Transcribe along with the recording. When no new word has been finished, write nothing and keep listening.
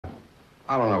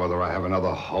I don't know whether I have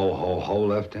another ho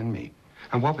left in me.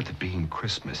 And what with it being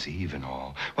Christmas Eve and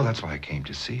all? Well, that's why I came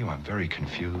to see you. I'm very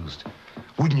confused.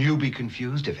 Wouldn't you be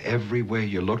confused if everywhere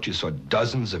you looked you saw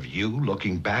dozens of you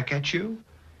looking back at you?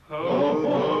 Ho,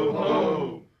 ho,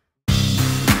 ho.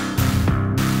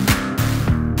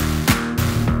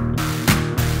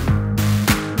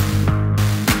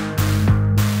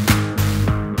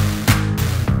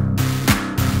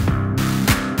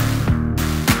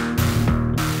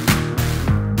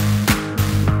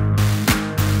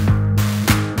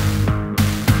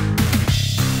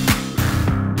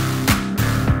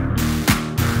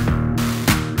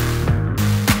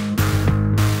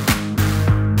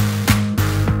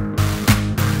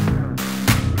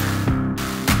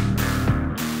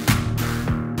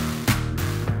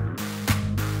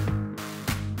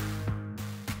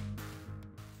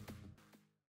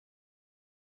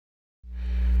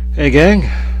 Hey gang,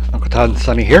 Uncle Todd and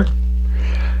Sonny here,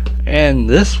 and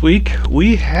this week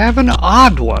we have an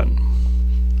odd one.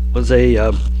 It was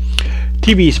a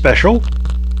TV special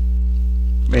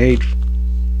made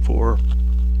for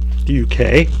the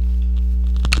UK,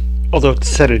 although it's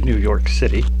set in New York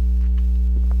City,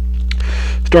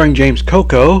 starring James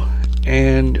Coco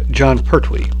and Jon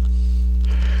Pertwee.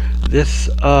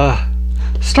 This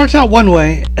starts out one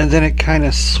way and then it kind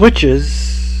of switches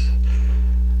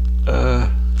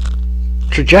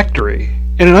trajectory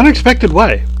in an unexpected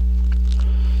way.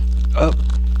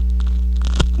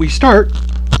 We start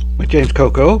with James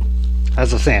Coco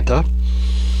as a Santa,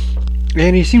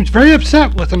 and he seems very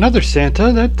upset with another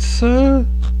Santa that's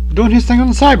doing his thing on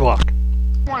the sidewalk.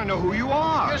 I want to know who you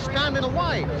are. You're standing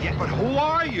away. Yeah, but who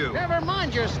are you? Never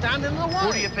mind, you're standing away.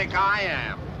 Who do you think I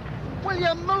am? Will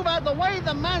you move out of the way?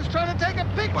 The man's trying to take a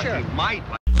But picture. you might.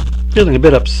 Feeling a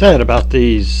bit upset about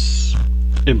these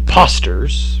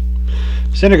imposters,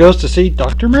 Santa goes to see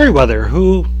Dr. Merriweather,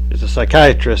 who is a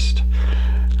psychiatrist.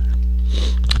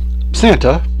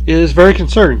 Santa is very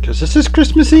concerned because this is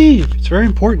Christmas Eve. It's very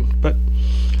important. But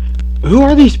who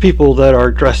are these people that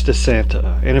are dressed as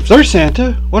Santa? And if they're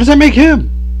Santa, what does that make him?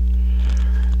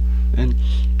 And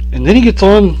then he gets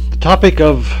on the topic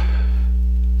of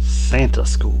Santa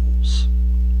schools.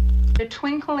 A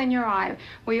twinkle in your eye.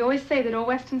 We always say that all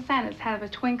Western Santas have a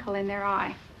twinkle in their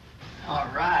eye. All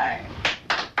right.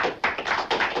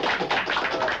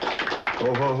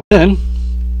 Then,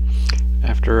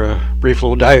 after a brief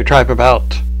little diatribe about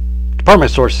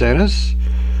department store Santas,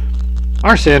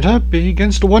 our Santa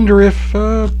begins to wonder if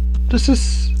this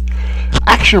is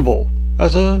actionable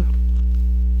as a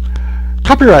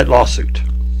copyright lawsuit.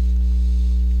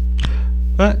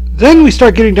 But then we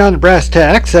start getting down to brass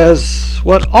tacks, as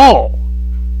what all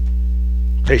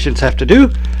patients have to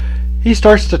do. He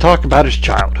starts to talk about his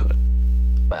childhood.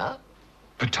 Well,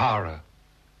 Patara.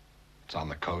 It's on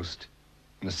the coast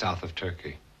in the south of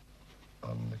Turkey.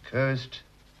 On the coast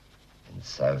in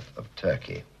south of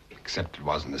Turkey. Except it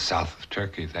wasn't the south of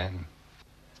Turkey then.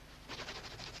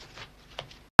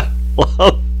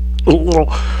 Well, the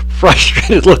little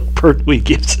frustrated look Pertwee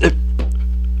gives him.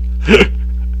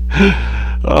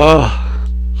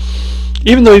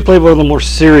 Even though he played one of the more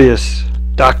serious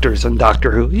doctors on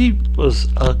Doctor Who, he was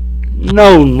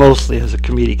known mostly as a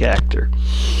comedic actor.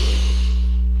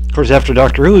 Of course, after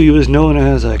Doctor Who, he was known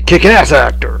as a kick-ass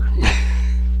actor.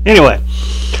 Anyway,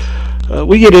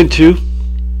 we get into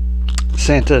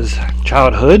Santa's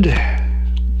childhood.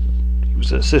 He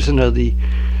was a citizen of the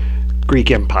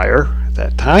Greek Empire at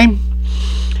that time,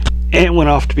 and went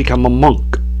off to become a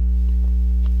monk,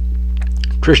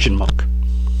 Christian monk.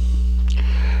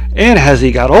 And as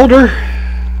he got older,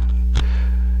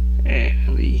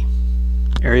 and the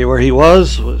area where he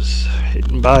was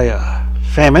hit by a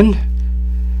famine,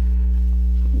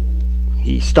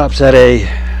 he stops at a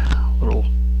little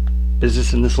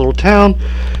business in this little town,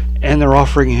 and they're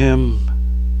offering him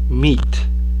meat.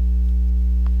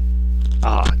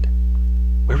 Odd.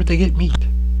 Where would they get meat?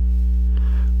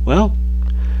 Well,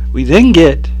 we then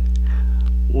get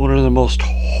one of the most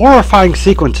horrifying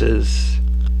sequences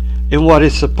in what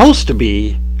is supposed to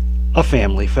be a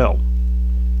family film.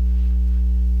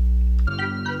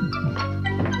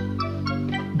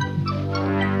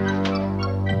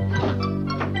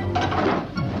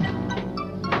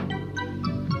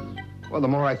 Well, the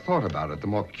more I thought about it, the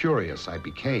more curious I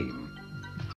became.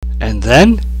 And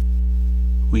then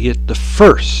we get the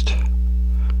first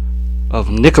of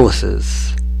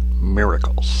Nicholas's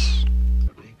miracles.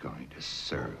 Are they going to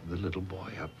serve the little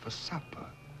boy up for supper?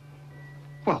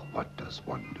 Well, what does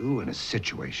one do in a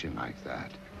situation like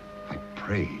that? I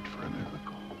prayed for a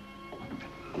miracle.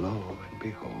 And lo and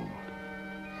behold,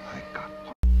 I got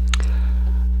one.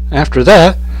 After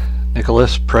that,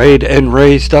 Nicholas prayed and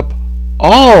raised up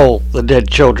all the dead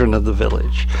children of the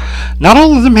village. Not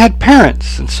all of them had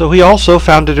parents, and so he also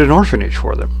founded an orphanage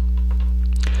for them.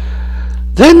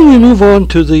 Then we move on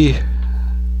to the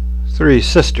three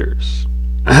sisters.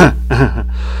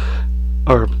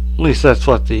 Or at least that's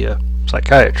what the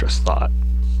psychiatrist thought.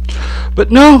 But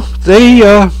no, they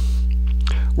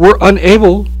were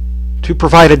unable to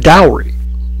provide a dowry,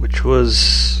 which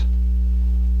was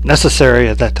necessary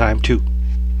at that time to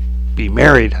be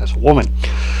married as a woman.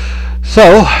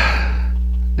 So,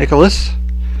 Nicholas,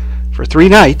 for 3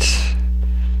 nights,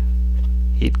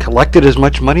 he'd collected as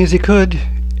much money as he could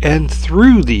and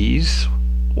threw these,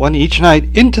 one each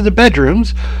night, into the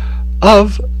bedrooms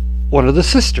of one of the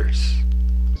sisters.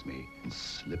 Me and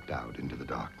slipped out into the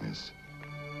darkness.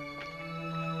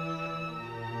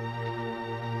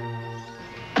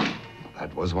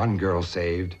 That was one girl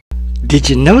saved. Did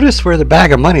you notice where the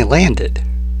bag of money landed?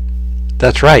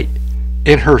 That's right,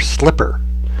 in her slipper.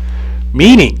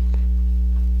 Meaning,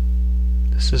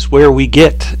 this is where we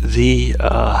get the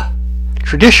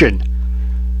tradition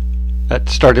that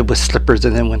started with slippers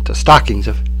and then went to stockings,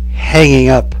 of hanging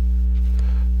up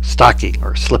stocking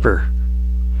or slipper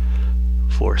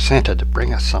for Santa to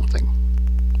bring us something.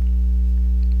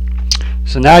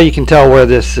 So now you can tell where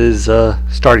this is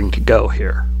starting to go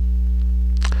here.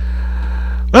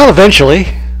 Well, eventually,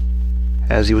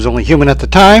 as he was only human at the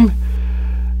time,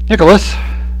 Nicholas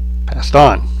passed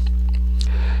on.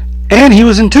 And he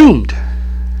was entombed.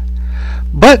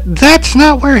 But that's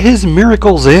not where his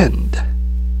miracles end.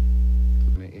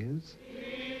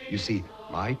 You see,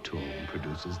 my tomb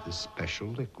produces this special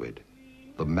liquid,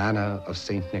 the manna of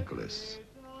St. Nicholas.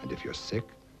 And if you're sick,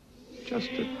 just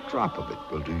a drop of it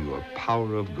will do you a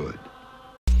power of good.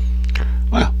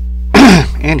 Well,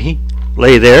 and he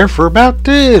lay there for about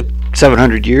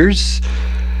 700 years.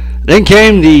 Then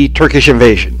came the Turkish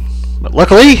invasion. But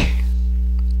luckily,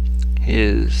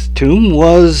 his tomb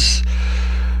was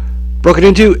broken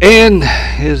into and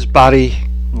his body,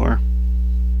 or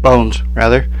bones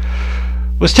rather,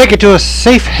 was taken to a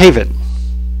safe haven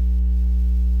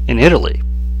in Italy.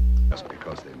 Just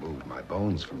because they moved my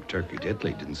bones from Turkey to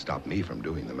Italy didn't stop me from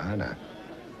doing the manna.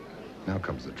 Now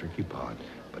comes the tricky part,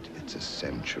 but it's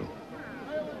essential.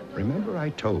 Remember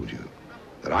I told you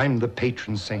that I'm the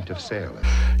patron saint of sailors?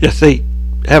 Yes, they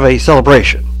have a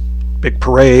celebration. Big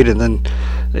parade, and then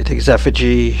they take his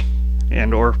effigy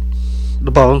and or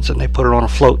the bones and they put it on a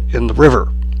float in the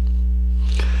river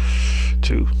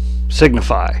to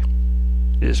signify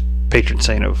his patron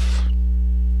saint of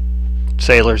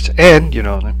sailors, and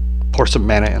they pour some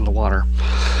manna in the water.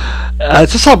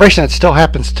 It's a celebration that still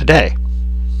happens today,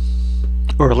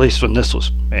 or at least when this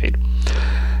was made.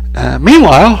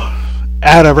 Meanwhile,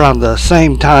 at around the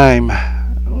same time,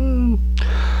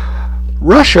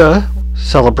 Russia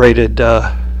celebrated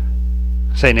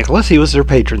St. Nicholas. He was their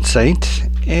patron saint,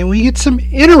 and we get some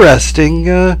interesting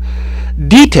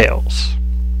details.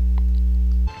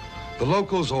 The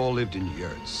locals all lived in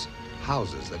yurts,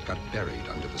 houses that got buried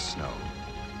under the snow.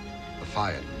 The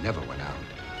fire never went out,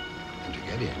 and to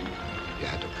get in, you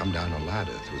had to come down a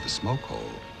ladder through the smoke hole.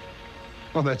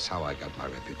 Well, that's how I got my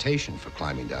reputation for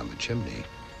climbing down the chimney.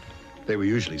 They were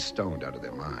usually stoned out of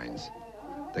their minds.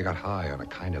 They got high on a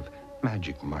kind of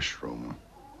magic mushroom.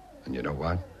 And you know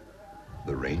what?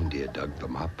 The reindeer dug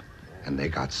them up, and they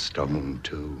got stoned,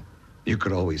 too. You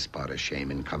could always spot a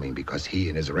shaman coming because he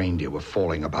and his reindeer were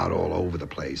falling about all over the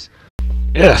place.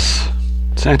 Yes,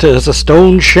 Santa is a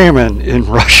stone shaman in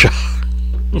Russia.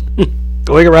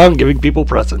 Going around giving people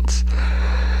presents.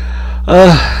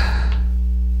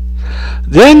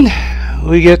 Then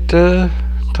we get to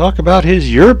talk about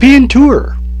his European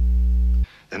tour.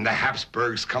 Then the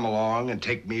Habsburgs come along and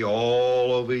take me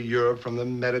all over Europe, from the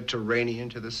Mediterranean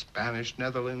to the Spanish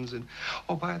Netherlands. And,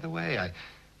 oh, by the way,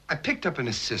 I picked up an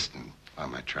assistant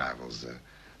on my travels,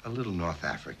 a little North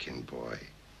African boy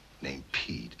named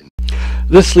Pete.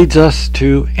 This leads us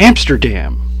to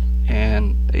Amsterdam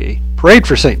and a parade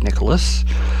for St. Nicholas,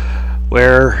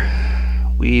 where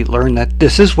we learn that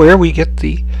this is where we get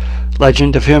the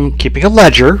legend of him keeping a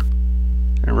ledger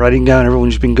and writing down everyone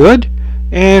who's been good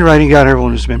and writing down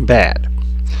everyone who's been bad.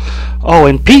 Oh,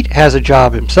 and Pete has a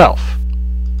job himself.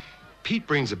 Pete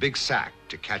brings a big sack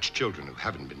to catch children who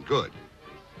haven't been good.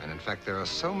 And in fact, there are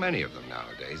so many of them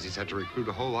nowadays, he's had to recruit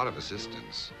a whole lot of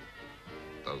assistants.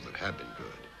 Those that have been good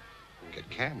get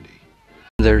candy.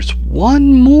 There's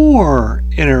one more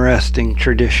interesting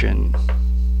tradition.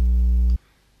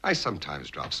 I sometimes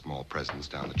drop small presents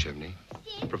down the chimney,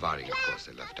 providing, of course,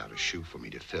 they left out a shoe for me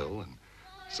to fill and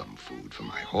some food for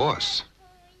my horse.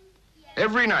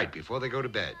 Every night before they go to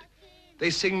bed, they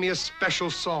sing me a special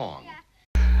song.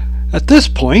 At this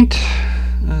point,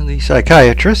 the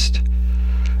psychiatrist,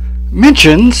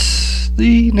 mentions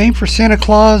the name for Santa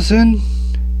Claus in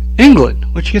England,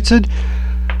 which gets an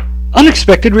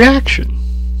unexpected reaction.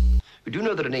 We do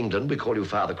know that in England we call you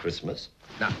Father Christmas.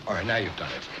 Now, all right, now you've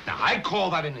done it. Now, I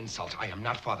call that an insult. I am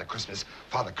not Father Christmas.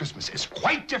 Father Christmas is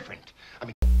quite different. I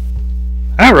mean,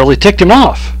 That really ticked him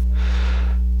off.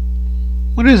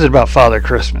 What is it about Father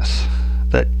Christmas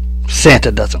that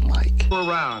Santa doesn't like?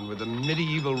 around with a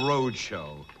medieval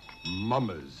roadshow.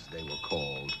 Mummers, they were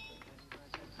called.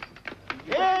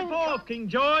 Stand forth, King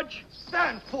George.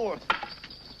 Stand forth.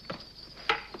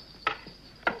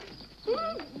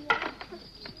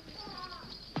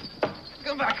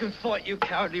 Come back and fight, you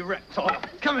cowardly reptile.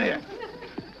 Come here.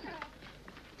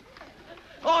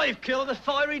 I've killed the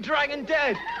fiery dragon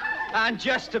dead. And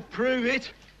just to prove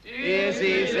it, here's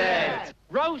his head.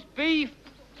 Roast beef,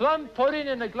 plum pudding,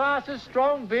 and a glass of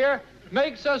strong beer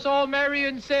makes us all merry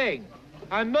and sing.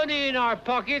 And money in our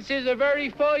pockets is a very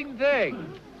fine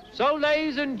thing. So,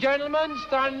 ladies and gentlemen,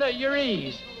 stand at your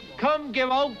ease. Come give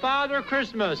old Father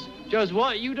Christmas just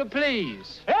what you to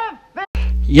please.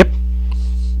 Yep.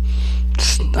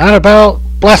 It's not about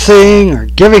blessing or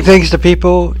giving things to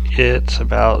people. It's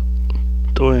about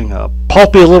doing a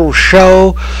pulpy little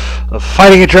show of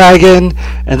fighting a dragon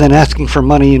and then asking for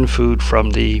money and food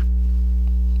from the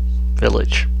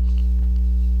village.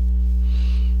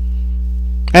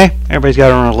 Hey, everybody's got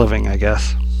to earn a living, I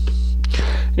guess.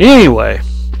 Anyway,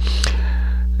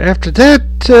 after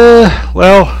that,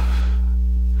 well,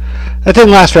 that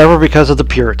didn't last forever because of the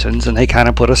Puritans, and they kind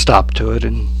of put a stop to it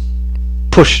and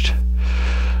pushed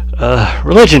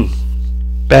religion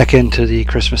back into the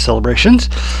Christmas celebrations.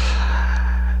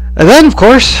 And then, of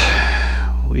course,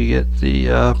 we get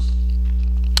the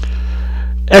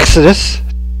exodus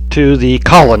to the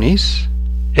colonies,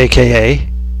 aka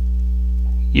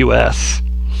U.S.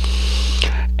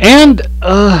 And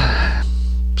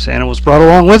Santa was brought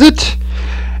along with it.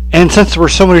 And since there were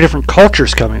so many different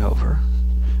cultures coming over,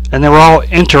 and they were all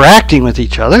interacting with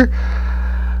each other,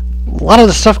 a lot of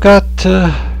the stuff got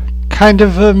kind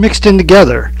of mixed in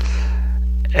together.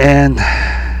 And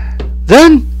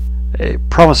then a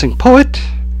promising poet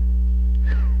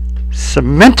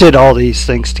cemented all these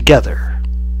things together.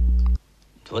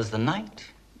 'Twas the night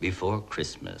before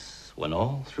Christmas, when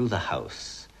all through the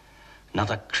house not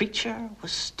a creature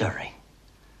was stirring,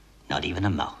 not even a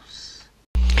mouse.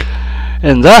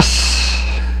 And thus,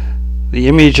 the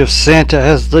image of Santa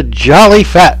as the jolly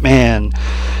fat man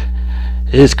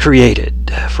is created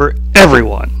for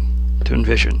everyone to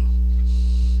envision.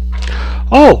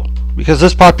 Oh, because of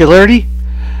this popularity,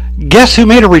 guess who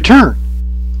made a return?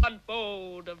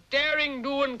 Unfold of daring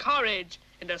do and courage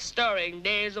in the stirring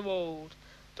days of old.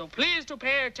 So please to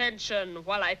pay attention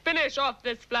while I finish off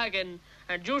this flagon,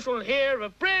 and you shall hear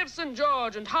of brave St.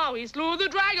 George and how he slew the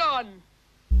dragon.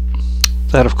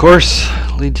 That, of course,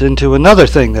 leads into another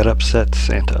thing that upsets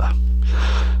Santa.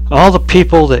 All the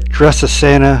people that dress as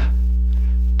Santa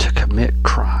to commit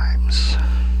crimes.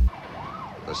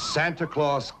 The Santa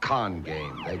Claus con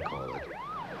game, they call it.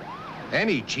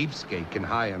 Any cheapskate can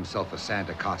hire himself a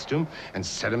Santa costume and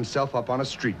set himself up on a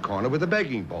street corner with a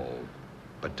begging bowl.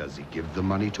 But does he give the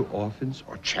money to orphans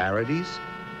or charities?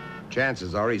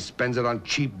 Chances are he spends it on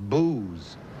cheap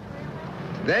booze.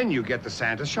 Then you get the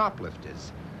Santa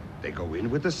shoplifters. They go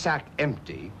in with the sack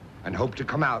empty and hope to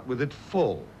come out with it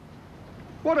full.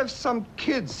 What if some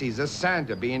kid sees a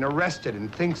Santa being arrested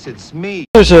and thinks it's me?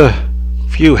 There's a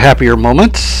few happier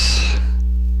moments,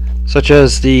 such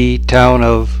as the town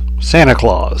of Santa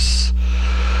Claus,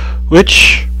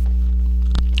 which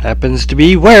happens to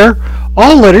be where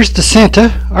all letters to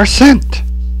Santa are sent.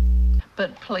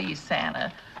 But please,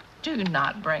 Santa, do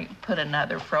not put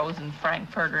another frozen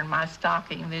Frankfurter in my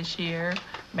stocking this year.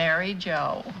 Mary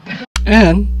Jo.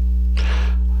 And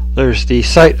there's the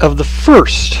site of the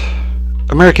first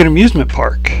American amusement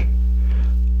park,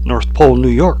 North Pole, New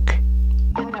York.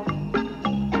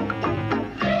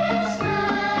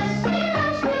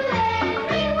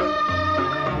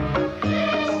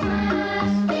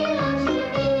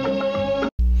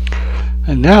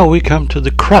 And now we come to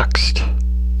the crux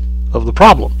of the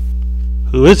problem.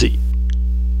 Who is he?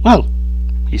 Well,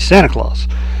 he's Santa Claus.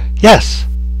 Yes,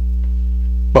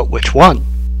 but which one?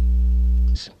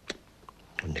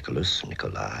 Nicholas,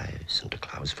 Nikolai, Santa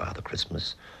Claus, Father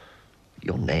Christmas.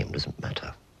 Your name doesn't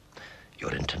matter.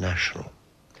 You're international.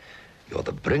 You're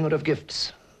the bringer of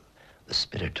gifts, the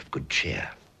spirit of good cheer.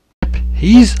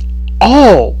 He's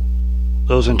all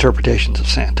those interpretations of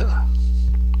Santa.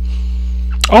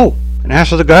 Oh, and as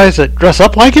for the guys that dress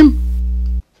up like him?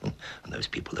 And those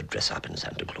people that dress up in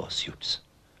Santa Claus suits,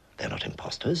 they're not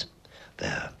imposters.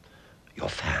 They're your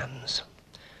fans.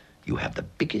 You have the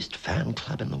biggest fan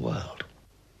club in the world.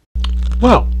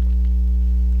 Well,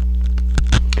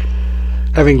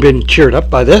 having been cheered up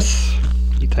by this,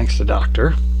 he thanks the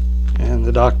doctor, and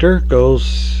the doctor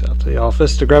goes out to the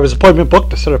office to grab his appointment book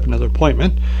to set up another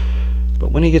appointment.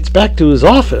 But when he gets back to his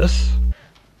office,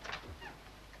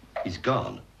 he's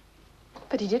gone.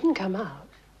 But he didn't come out.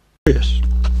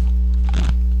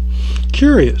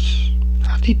 Curious.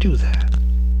 How'd he do that?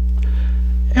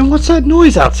 And what's that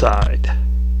noise outside?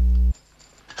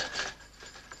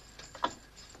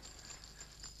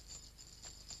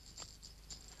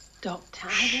 Don't tell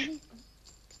me anything.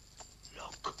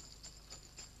 Look.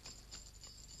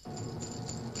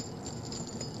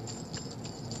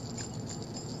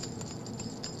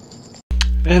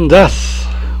 And thus,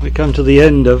 we come to the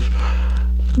end of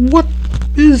what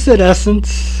is, in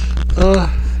essence,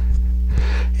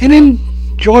 an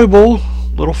enjoyable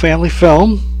little family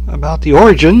film about the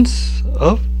origins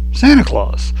of Santa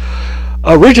Claus.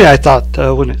 Originally, I thought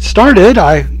when it started,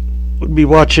 I would be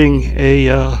watching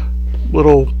a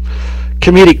little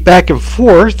comedic back and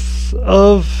forth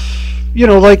of,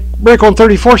 like Break on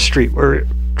 34th Street, where we're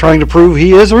trying to prove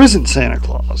he is or isn't Santa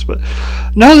Claus. But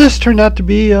no, this turned out to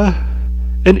be an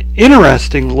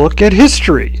interesting look at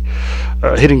history,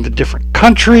 hitting the different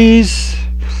countries,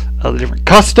 the different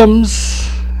customs,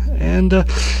 and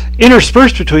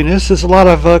interspersed between this is a lot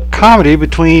of comedy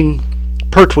between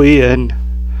Pertwee and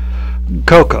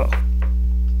Coco.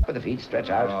 With the feet stretch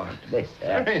out. Oh, This.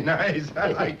 very nice.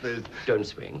 I like this. Don't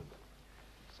swing.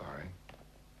 Sorry.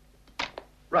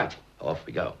 Right, off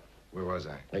we go. Where was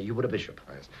I? Now, you were a bishop.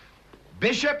 Oh, yes.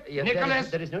 Bishop Yes, Nicholas.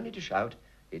 there is no need to shout.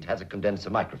 It has a condenser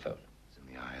microphone. It's in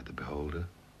the eye of the beholder.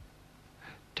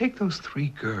 Take those 3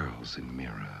 girls in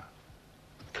mirror.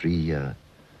 3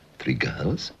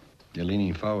 girls? You're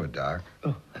leaning forward, Doc.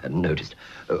 Oh, I hadn't noticed.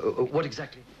 What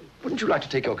exactly? Wouldn't you like to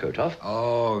take your coat off?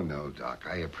 Oh, no, Doc.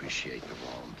 I appreciate the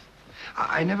warmth.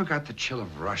 I never got the chill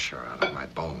of Russia out of my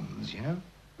bones, you know?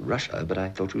 Russia? But I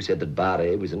thought you said that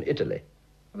Bari was in Italy.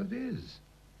 Well, it is.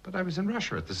 But I was in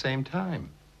Russia at the same time.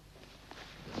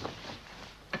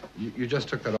 You just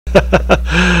took that off.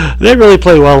 They really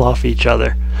play well off each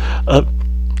other.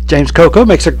 James Coco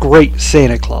makes a great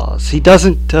Santa Claus. He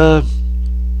doesn't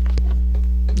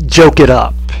joke it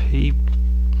up. He's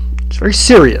very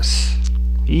serious.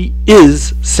 He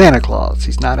is Santa Claus.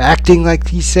 He's not acting like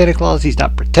he's Santa Claus. He's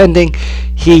not pretending.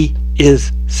 He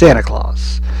is Santa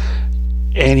Claus.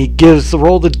 And he gives the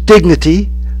role the dignity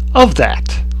of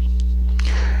that.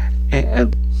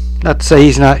 And not to say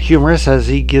he's not humorous, as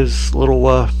he gives little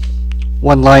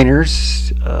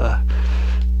one-liners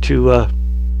to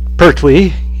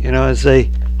Pertwee, as they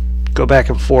go back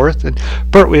and forth. And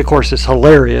Pertwee, of course, is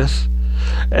hilarious,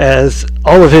 as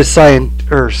all of his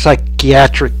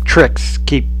psychiatric tricks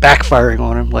keep backfiring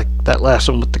on him, like that last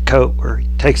one with the coat, where he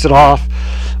takes it off.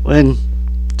 When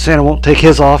Santa won't take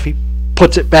his off, he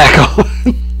puts it back on.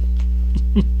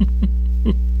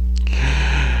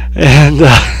 And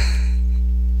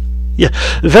yeah,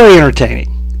 very entertaining.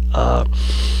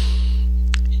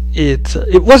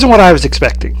 It wasn't what I was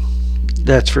expecting,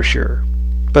 that's for sure.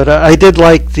 But I did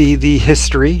like the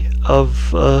history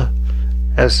of,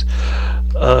 as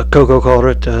Coco called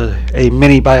it, a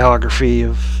mini biography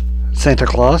of Santa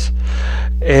Claus.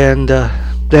 And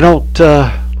they don't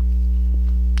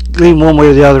lean one way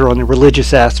or the other on the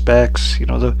religious aspects.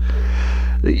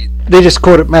 They just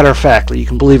quote it matter of factly. You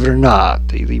can believe it or not.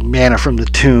 The manna from the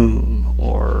tomb,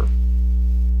 or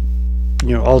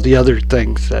all the other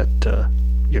things that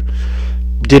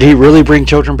did he really bring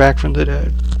children back from the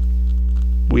dead?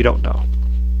 We don't know.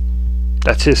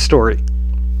 That's his story.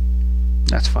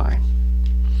 That's fine.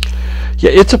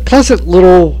 Yeah, it's a pleasant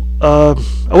little, I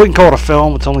wouldn't call it a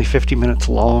film. It's only 50 minutes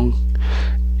long.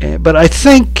 But I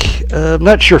think, I'm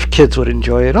not sure if kids would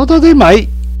enjoy it, although they might.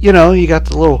 You got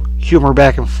the little humor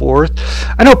back and forth.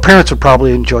 I know parents would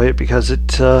probably enjoy it because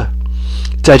it's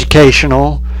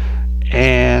educational,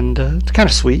 and it's kind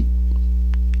of sweet,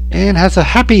 and has a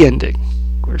happy ending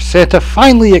where Santa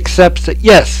finally accepts that,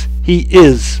 yes, he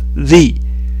is the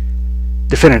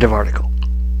definitive article.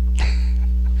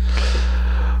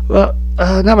 Well,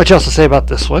 not much else to say about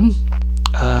this one.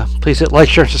 Please hit like,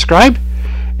 share, and subscribe,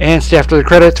 and stay after the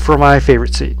credits for my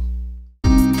favorite scene.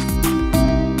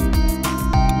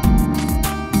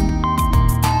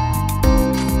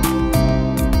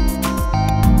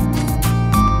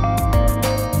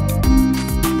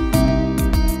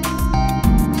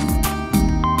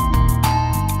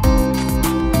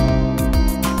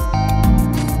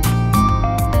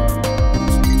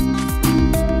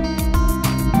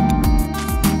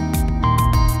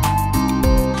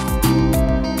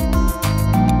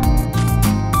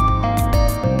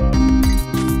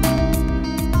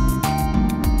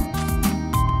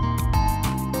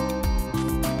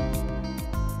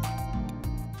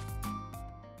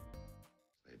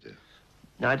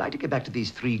 Now, I'd like to get back to these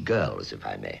 3 girls, if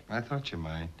I may. I thought you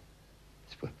might.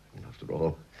 Well, after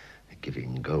all,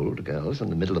 giving gold to girls in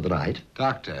the middle of the night.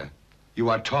 Doctor, you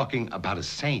are talking about a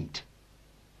saint.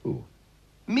 Who?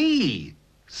 Me!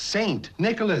 Saint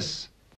Nicholas.